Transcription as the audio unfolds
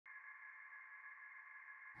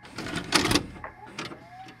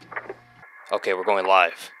Okay, we're going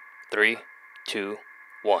live. 3, 2,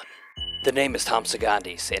 1. The name is Tom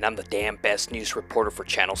Sugondese, and I'm the damn best news reporter for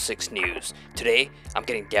Channel 6 News. Today, I'm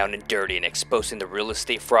getting down and dirty and exposing the real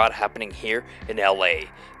estate fraud happening here in LA.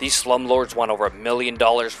 These slumlords want over $1 million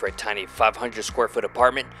for a tiny 500 square foot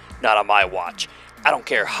apartment? Not on my watch. I don't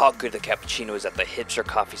care how good the cappuccino is at the hipster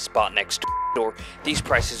coffee spot next door. These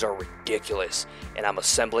prices are ridiculous, and I'm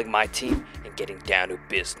assembling my team and getting down to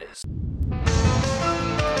business.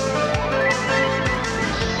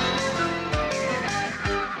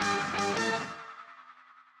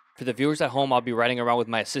 For the viewers at home, I'll be riding around with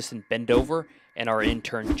my assistant Bendover and our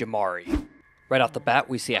intern Jamari. Right off the bat,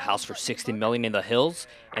 we see a house for $60 million in the hills,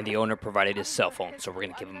 and the owner provided his cell phone, so we're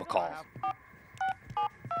gonna give him a call.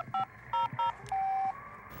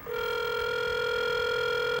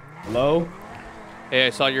 Hello?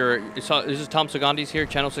 Hey, this is Tom Sugondese here,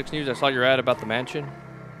 Channel 6 News. I saw your ad about the mansion.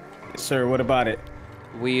 Yes, sir, what about it?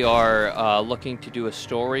 We are looking to do a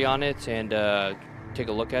story on it and take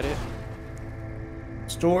a look at it.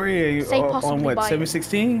 Story on what,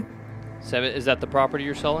 716? Is that the property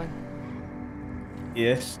you're selling?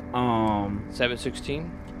 Yes.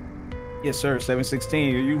 716? Yes, sir,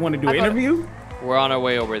 716. You want to do an interview? We're on our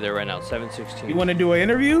way over there right now, 716. You want to do an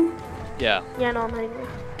interview? Yeah. Yeah, no, I'm not even.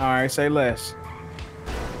 All right, say less.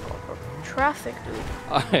 Traffic,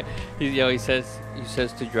 dude. He says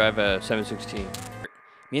to drive a 716.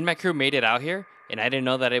 Me and my crew made it out here, and I didn't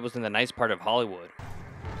know that it was in the nice part of Hollywood.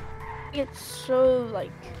 It's so,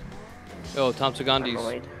 like... Oh, Tom Sugondese.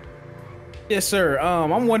 annoyed. Yes, sir.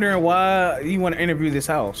 I'm wondering why you want to interview this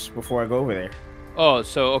house before I go over there. Oh,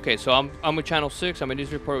 so I'm with Channel 6. I'm a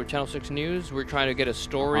news reporter with Channel 6 News. We're trying to get a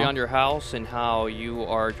story on your house and how you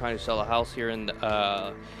are trying to sell a house here in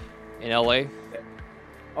LA.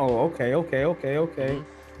 Oh, okay.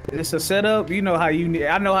 It's a setup. You know how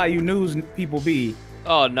I know how you news people be.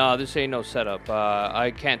 Oh no, this ain't no setup.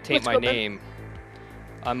 I can't taint my name.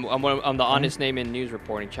 I'm the honest name in news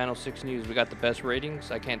reporting. Channel 6 News. We got the best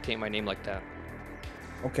ratings. I can't taint my name like that.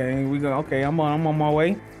 Okay, I'm on my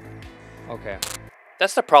way. Okay.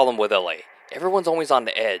 That's the problem with LA. Everyone's always on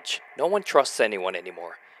the edge. No one trusts anyone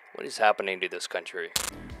anymore. What is happening to this country?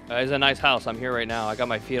 It's a nice house. I'm here right now. I got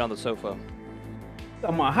my feet on the sofa.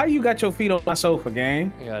 Come on, how you got your feet on my sofa,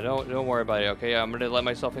 gang? Yeah, don't worry about it. Okay, I'm gonna let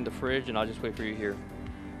myself in the fridge and I'll just wait for you here.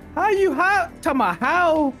 How you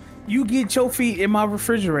get your feet in my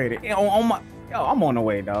refrigerator? I'm on the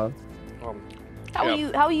way, dog. How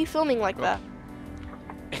are you filming like that?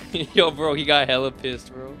 Yo, bro, he got hella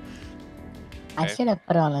pissed, bro. I should have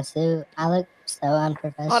put on a suit. I look so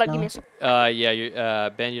unprofessional. Hold on, give me a second. Yeah,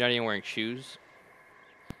 Ben, you're not even wearing shoes.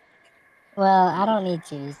 Well, I don't need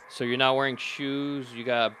shoes. So you're not wearing shoes. You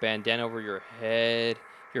got a bandana over your head.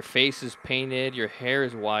 Your face is painted. Your hair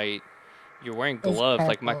is white. You're wearing gloves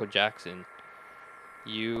like Michael Jackson.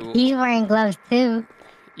 He's wearing gloves too.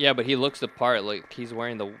 Yeah, but he looks the part. Like he's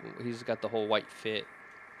got the whole white fit.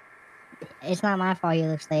 It's not my fault he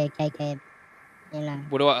looks like a KK. You know.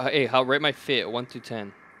 Hey, rate my fit 1 to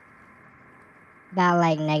 10? About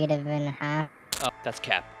like -1.5. Oh, that's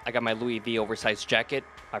cap. I got my Louis V oversized jacket,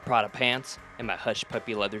 my Prada pants, and my Hush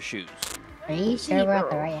puppy leather shoes. Are you sure we're at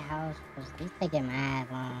the right house? Because he's taking mad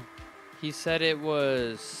long. He said it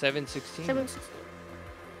was 716. 716.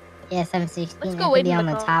 Yeah, 716. Let's It go could be in on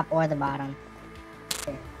the the car. top or the bottom.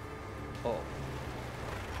 Oh.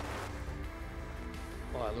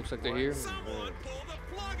 Oh, it looks like they're here.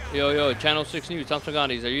 Yo, Channel 6 News, Tom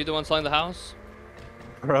Sugondese. Are you the one selling the house?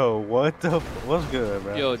 Bro, what's good,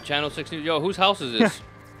 bro? Yo, Channel 6 News. Yo, whose house is this?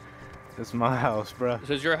 It's my house, bro.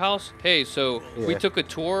 This is your house? Hey, so we took a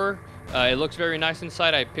tour. It looks very nice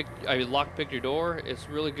inside. I lockpicked your door. It's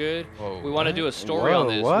really good. Whoa, we want to do a story on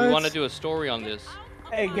this. What? We want to do a story on this.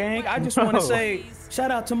 Hey, gang, I just want to say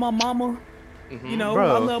shout out to my mama. You know,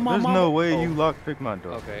 Bro, I love my there's mama. no way you lockpicked my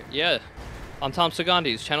door. Okay, yeah. I'm Tom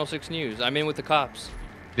Sugondese, Channel 6 News. I'm in with the cops.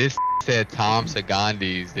 This said Tom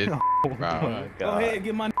Sugondese. This, bro. Go ahead,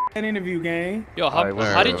 get my that interview, gang. Yo,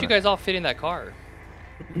 how did you guys all fit in that car?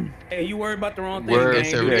 Hey, you worried about the wrong thing, gang.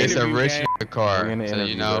 It's a rich car, We're gonna so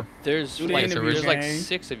interview, you know. bro. There's interview, like gang.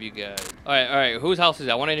 6 of you guys. All right. Whose house is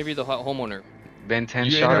that? I want to interview the homeowner. Ben 10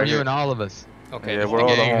 You shot interviewing all of us. Okay. Yeah, we're all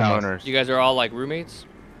the gang house. homeowners. You guys are all like roommates?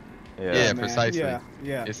 Yeah, man. precisely.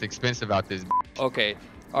 Yeah. It's expensive out this. Okay.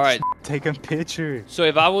 All right. Taking pictures. So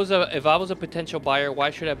if I was a potential buyer, why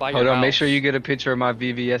should I buy your Hold house? on, make sure you get a picture of my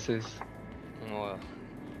VVS's. Oh,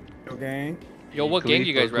 Gang. yo, what gang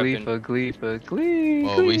you guys repping? Glee.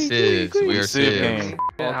 Oh, we Sibs. We are Civ Sibs. gang.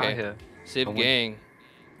 Okay. Civ gang.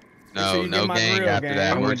 No, you no get my gang grill, after gang.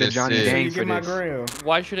 that. I'm We're with the just Johnny Sibs. gang. You for get my this. grill.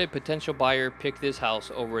 Why should a potential buyer pick this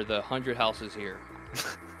house over the 100 houses here?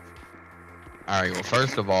 All right. Well,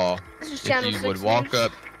 first of all, This is if channel you 6 would walk news.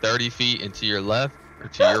 up 30 feet and to your left or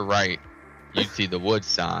to your right, you'd see the wood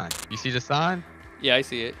sign. You see the sign? Yeah, I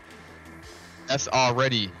see it. That's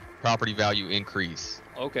already property value increase.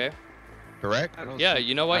 Okay. Correct? Yeah,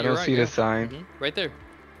 you know what? I You're don't right. see Yeah. the sign. Mhm, right there.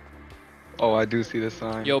 Oh, I do see the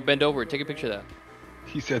sign. Yo, bend over. Take a picture of that.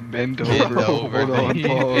 He said bend over. Bend over, Hold on, dude.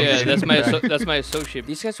 pause. Yeah, that's my associate.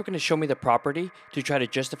 These guys were gonna show me the property to try to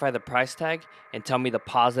justify the price tag and tell me the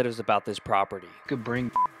positives about this property. You could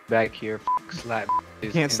bring back here, slap. You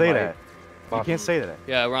can't say that. You can't say that.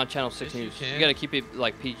 Yeah, we're on channel 6 Yes, you News. can. You gotta keep it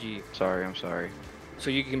like PG. Sorry, I'm sorry. So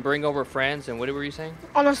you can bring over friends and what were you saying?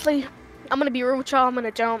 Honestly, I'm gonna be real with y'all. I'm gonna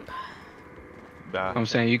jump. Nah. I'm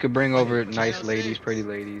saying you could bring over Channel nice ladies, 6. pretty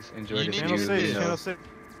ladies, enjoy You the need Channel view. 6, You know. Channel 6.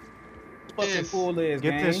 Fucking Yes. fool is,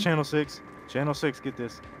 Get this, gang. Channel 6. Channel 6, get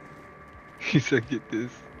this. He said, "Get this."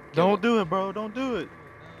 Don't do it, bro. Don't do it.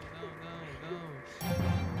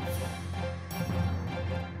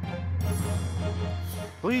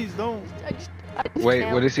 Please don't. I just Wait,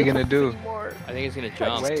 can't what is he with gonna this do? anymore. I think it's gonna I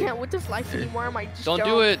jump. just Wait. can't with this life anymore. I might just Don't jump.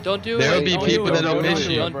 do it. Don't do There'll it. be Don't people do it. that'll miss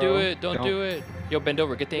you. Don't do bro. it. Don't do it. Yo, bend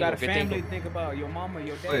over. Get the You got angle. a Get the family angle. to think about. Your mama,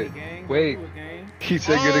 your daddy, Wait, gang. wait. Don't do it, gang. He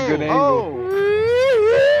said, "Get a good angle." Oh.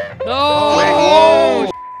 No!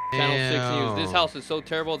 Wait. Channel 6 Damn. News. This house is so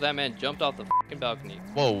terrible. That man jumped off the fucking balcony.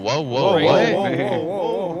 Whoa, whoa, whoa, Whoa, what? whoa, Wait. whoa, Man. whoa,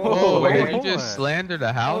 whoa, Whoa, whoa, wait, whoa, you hold just on. slandered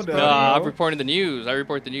the house, Hold bro? up. Nah, I'm bro. reporting the news. I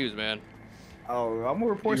report the news, man. Oh, I'm gonna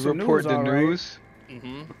report You some report news. the all right. news.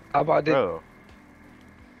 Mm-hmm. How about that? Bro.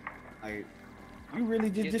 Like, you really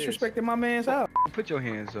just Get this. disrespected my man's house. Put your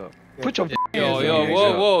hands up. Yeah, Put your put Yo, hands yo, up.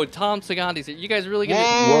 whoa, whoa. Tom Sugondese. You guys really gonna...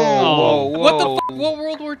 Whoa, Oh, whoa, What the whoa. fuck? What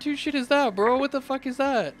World War II shit is that, bro? What the fuck is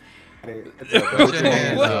that? Put your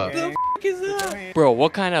hands What up. the fuck is that? Bro,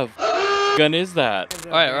 what kind of gun is that?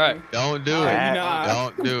 Alright, alright. Don't do Alright, it. you know,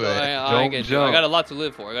 Don't do it. I ain't gonna do it. I got a lot to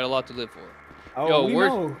live for. I got a lot to live for. Oh, Yo, we where's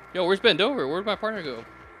know. Yo, where's bend over? Where'd my partner go?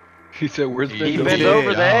 He said, "Where's He the He bent bent dead.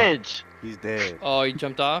 over the edge. He's dead. Oh, he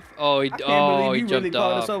jumped off? Oh, he I can't oh, believe he you jumped really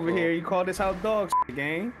called off. us over bro. here. You called this out dog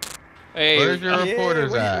gang. Hey, Where's your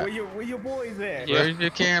reporters where, at? Where your boys at? Yeah. Where's your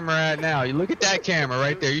camera at now? You look at that camera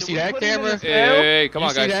right there. You see that camera? hey, come You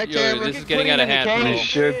on, see guys. that Yo, camera? this is getting out of hand, You bro.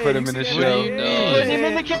 should put him in the see show. that? What do you No,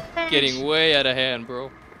 mean? Yeah. it's getting way out of hand,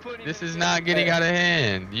 bro. This is not getting out of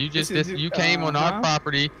hand. You just This is you came on our uh-huh.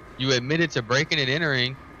 property. You admitted to breaking and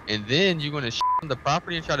entering, and then you're gonna on the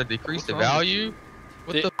property and try to decrease the What's wrong with value.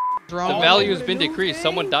 What The- the is wrong? The with value you? has been decreased.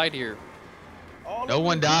 Someone died here. No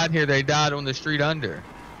one died here. They died on the street under.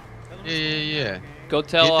 Yeah. Go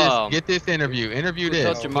tell Get this interview. Interview go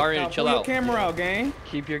tell this. Jamari to chill Pull your out. camera out, gang.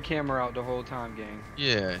 Keep your camera out the whole time, gang.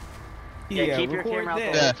 Yeah. Yeah, keep your record camera out the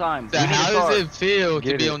that. whole time. So We need a how car. does it feel to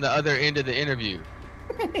Get be it. on the other end of the interview?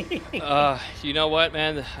 You know what,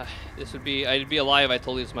 man? I'd be a lie if I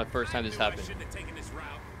told you it's my first time this happened.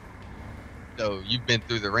 So you've been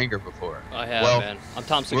through the ringer before. I have, Well, man. I'm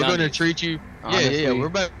Tom We're gonna Sugondese. treat you. Yeah. Honestly. We're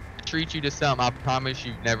about to treat you to something I promise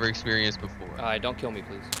you've never experienced before. Alright, don't kill me,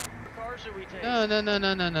 please. What car should we take? No.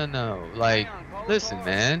 Like, Hang on, call listen, the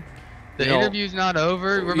car. man. The You know- interview's not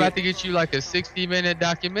over. We're about to get you like a 60-minute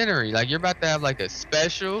documentary. Like you're about to have like a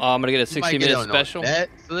special. I'm gonna get a You might 60 get minute on special.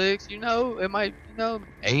 Netflix. You know, it might.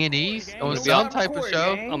 A&E's Gang, on don't some stop type of recording,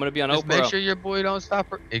 show. gang. I'm gonna be on Just make Oprah. sure your boy don't stop.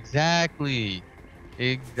 Exactly.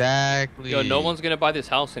 Yo, no one's gonna buy this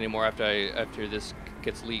house anymore after this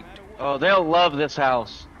gets leaked. Oh, they'll love this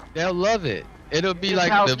house. They'll love it. It'll be This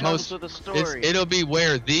like house the comes most. with a story. It'll be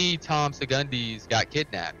where the Tom Sugondese got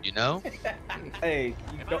kidnapped. You know. Hey,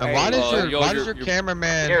 And why does Well, your yo, why does you're- your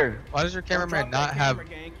cameraman Here. why does your cameraman not have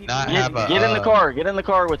Get, have a get in the car. Get in the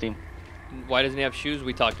car with him. Why doesn't he have shoes?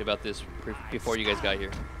 We talked about this before you guys got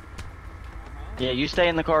here. Yeah, you stay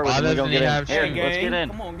in the car with Why him. We doesn't gonna he get have in. Here, shoes? let's get in.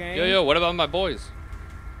 Come on, gang. Yo, what about my boys?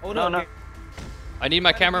 Hold No, up, no. gang. I need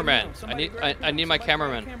my Somebody cameraman. get him. Somebody grab him. I need my Somebody grab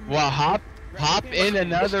cameraman. the cameraman. Well, hop in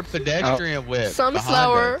another pedestrian whip. behind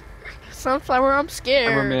Sunflower. Sunflower, I'm scared.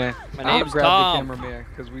 Cameraman. My I'll name's grab Tom. the cameraman,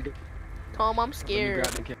 cause we. Tom, I'm Let me scared.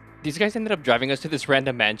 grab the camera. These guys ended up driving us to this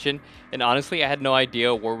random mansion, and honestly, I had no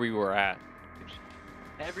idea where we were at.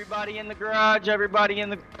 Everybody in the garage. Everybody in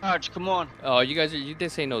the garage. Come on. Oh,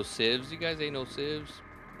 this ain't no sieves. You guys ain't no sieves.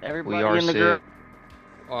 Everybody in the garage.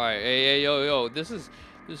 All right, hey, yo, this is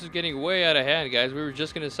getting way out of hand, guys. We were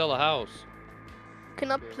just gonna sell a house.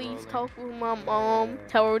 Can I please talk with my mom?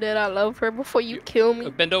 Tell her that I love her before you kill me.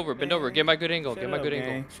 Bend over. Get my good angle. Shut Get my up, good gang.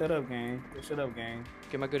 angle. Shut up, gang. Shut up, gang.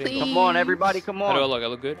 Get my good Please. angle. Come on, everybody. Come How do I on. look? I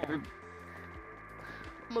look good.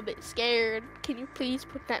 I'm a bit scared. Can you please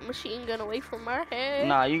put that machine gun away from my head?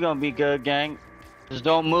 Nah, you gonna be good, gang. Just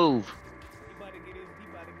don't move. He about to get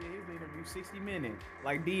his interview. you 60 minutes.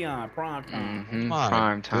 Like Dion, prime time. Mm-hmm. My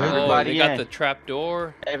Prime time. Everybody they got in. the trap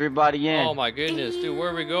door. Everybody in. Oh my goodness, dude, where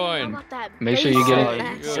are we How going? about that Make sure you get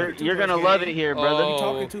bass it. match? You're gonna love it here, brother. You Oh.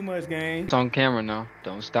 talking too much, gang. It's on camera now.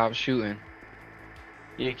 Don't stop shooting.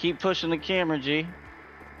 You keep pushing the camera, G.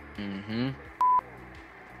 Mm-hmm.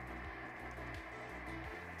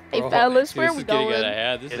 Hey Bro, fellas, dude, where this we is getting going? out of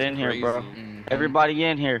hand. This Get is in here, crazy. bro. Everybody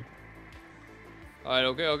in here. All right,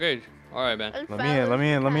 okay. All right, man. Hey, Let me in, let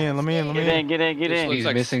me in, let me in, let me in, let me Get in, get in, get This in. looks He's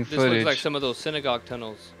like missing this looks like footage. some of those synagogue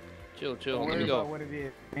tunnels. Chill. Don't Let worry me about go. what it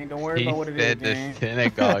is. Man, don't worry He about what it is, said the gang.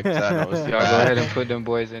 synagogue tunnels. Y'all go ahead and put them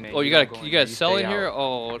boys in there. Oh, you don't got go you in got there, sell stay in here? out.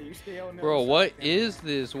 Oh, You stay on the bro, other what side, gang. is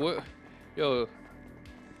this? What? Yo,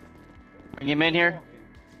 Bring him in here.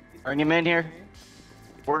 Bring him in here.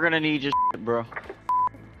 We're gonna need your shit, bro.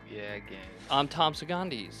 Yeah, gang. I'm Tom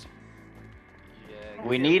Sugondese. Yeah,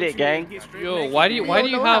 We need it, gang. Yo, why do you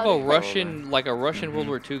don't know have how a to- Russian like a Russian Mhm. World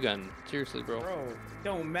War II gun? Seriously, bro. Bro,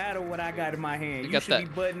 don't matter what I got in my hand. You You got should that- be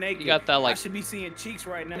butt naked. You got that I like should be seeing cheeks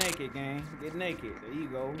right now. Naked, gang. Get naked. There you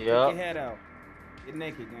go. Take Yup. your head out. Get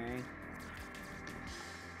naked, gang.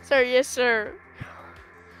 Sir, yes, sir.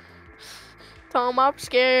 Tom, I'm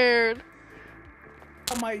scared.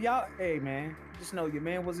 Y'all, hey, man. Just know your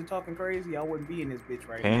man wasn't talking crazy. I wouldn't be in this bitch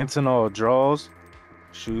right Pants and all, drawers,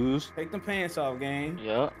 shoes. now. Take them pants off, gang.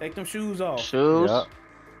 Yup. Take them shoes off. Shoes. Yup.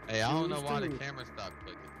 Hey, I don't know Shoes why the too. camera stopped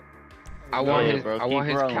clicking. I want Yeah, his, bro, I want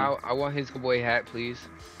keep his rolling. cow, I want his cowboy hat, please.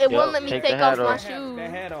 It Yup, won't let me take the take hat off my off. shoes. That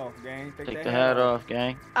hat off, gang. Take the hat off,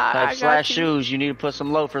 gang. I Type got slash you. shoes. You need to put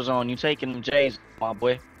some loafers on. You taking them J's, my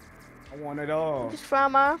boy. I want it all. Just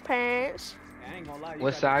from my parents. I ain't gonna lie.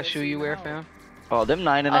 What size shoe you wear, fam? Oh, them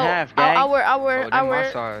 9.5, I gang. wear, I Oh, wear, them I my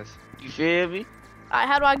wear. size. You feel me?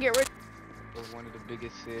 How do I get rid? One of the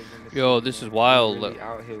biggest sieves in the Yo, city, this is man. wild. Really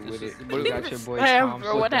out here with This it. is- You got your boy Damn, Tom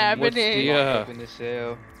bro, what Sugondese happened What's is- the, locked up in the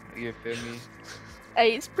cell. You feel me?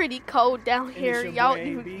 Hey, it's pretty cold down it's here. your Y'all,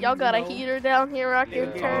 boy AB, y'all got a you know. heater down here I Yeah,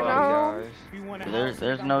 can turn yeah, on. guys.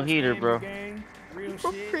 There's no heater, bro. Real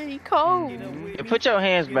We're shit. pretty cold. Get up with Yeah, me. put your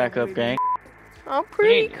hands Get back up up, with gang. I'm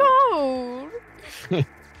pretty need- cold.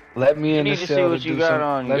 Let me You in the need to see cell what to you do got some.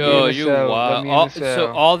 on. Let me Yo, in the you cell. Let wow. me in the So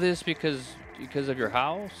cell. all this because of your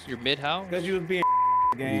house, your mid house? Because you was being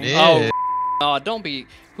gang. Mid. Oh, no, don't be.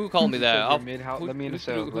 Who called me that? Your I'll- mid-house- who- let me in the who-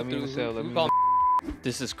 cell. who- Let me in the who- cell. Let who me in called me?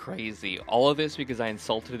 This is crazy. All of this because I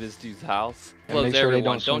insulted this dude's house. And Loves make sure they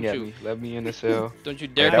everyone. don't swing at you? me. Let me in the cell. Don't you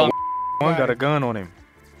dare Hey, call that me. one got a gun on him.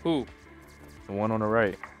 Who? The one on the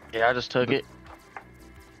right. Yeah, I just took it.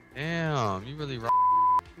 Damn, you really wrong.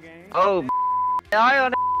 Gang. Oh, eye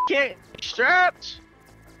on that kid. Strapped.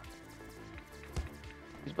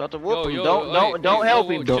 He's about to whoop him. Yo, Don't hey, help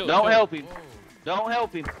whoa, him. whoa, Don't chill. help him. Don't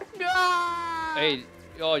help him. Ah! Hey,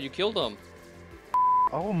 oh, you killed him.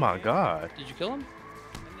 Oh my god. Did you kill him?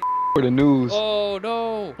 For the news. Oh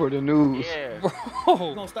no, For the news. Yeah. You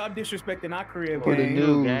bro. gonna stop disrespecting our crib, For the gang.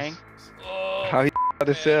 news. gang. Oh, How he out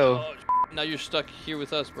the cell. oh, now you're stuck here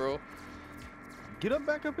with us, bro. Get up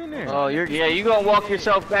back up in there. Oh, you gonna walk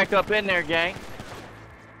yourself back up in there, gang.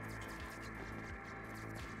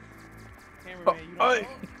 Cameraman, you don't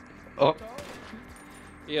Oh, talk?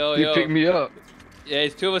 Yo, he yo. picked me up. Yeah,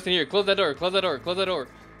 it's two of us in here. Close that door. Close that door. Close that door.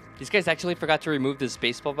 These guys actually forgot to remove this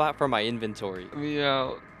baseball bat from my inventory. Let me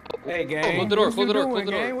out. Hey, gang. close the door, What close you the door, doing, close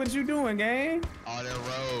the door. gang? What you doing, gang? On their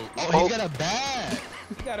road. Oh, Oh. he got a bag.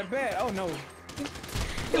 You got a bet. Oh, no.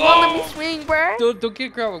 You won't let me swing, bruh. Don't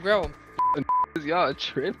get grab him. Grab Y'all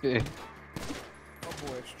tripping. Oh,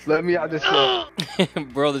 boy. It's Let me out the cell. him.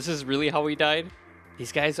 Bro, this is really how we died?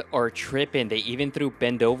 These guys are tripping. They even threw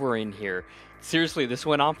Bend Over in here. Seriously, this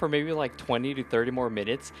went on for maybe like 20 to 30 more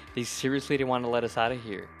minutes. They seriously didn't want to let us out of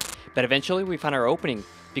here. But eventually we found our opening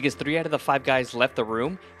because 3 out of the 5 guys left the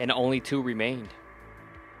room and only 2 remained.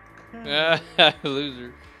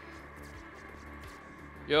 Loser.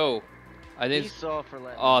 Yo, I didn't. Peace off for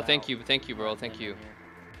letting Oh, him thank out. you, bro. Thank you. In here.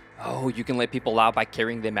 Oh, you can let people out by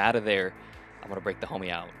carrying them out of there. I'm gonna break the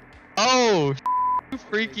homie out. Oh, you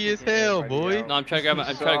freaky as hell, boy. No, I'm trying to grab. I'm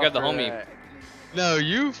Peace trying to grab off the for homie. that. No,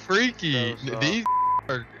 you freaky. So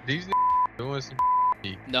soft. These doing some.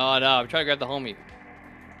 No, I'm trying to grab the homie.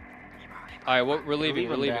 All right, we're leaving. Leave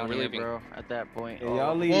We're him leaving. down We're here, leaving. bro. At that point. Hey,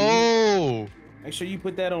 y'all leave. Whoa. Make sure you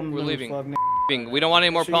put that on the We're news, leaving. fuck, nigga. Leaving. We don't want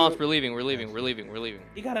any more Sure. problems. We're leaving. We're leaving. We're leaving. We're leaving.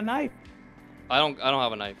 You got a knife. I don't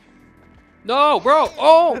have a knife. No, bro.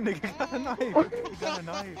 Oh. That nigga got a knife. He got a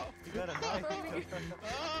knife. He got a knife.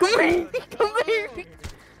 Come here. Come here.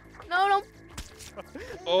 No, don't.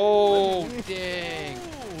 Oh, dang.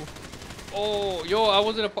 Oh, yo,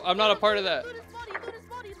 I'm not a part of that. Loot his body. Loot his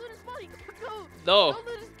body. Loot his body. Go. No. Go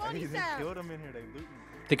loot his Hey, body, they Sam. killed him in here. They looting.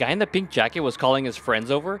 The guy in the pink jacket was calling his friends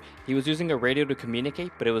over. He was using a radio to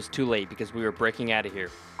communicate, but it was too late because we were breaking out of here.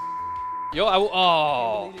 Yo,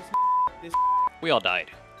 oh. We all died.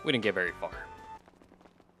 We didn't get very far.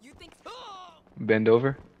 Bend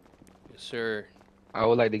over. Yes, sir. I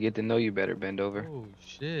would like to get to know you better. Bend over. Oh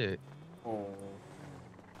shit.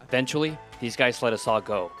 Eventually, these guys let us all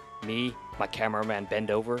go. Me, my cameraman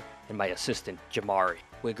Bendover, and my assistant Jamari.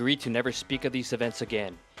 We agreed to never speak of these events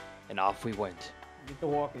again, and off we went. Get the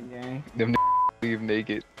walking, gang. Them leave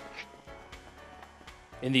naked.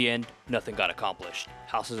 In the end, nothing got accomplished.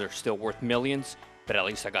 Houses are still worth millions, but at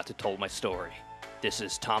least I got to tell my story. This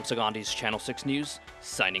is Tom Sugondese Channel 6 News,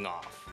 signing off.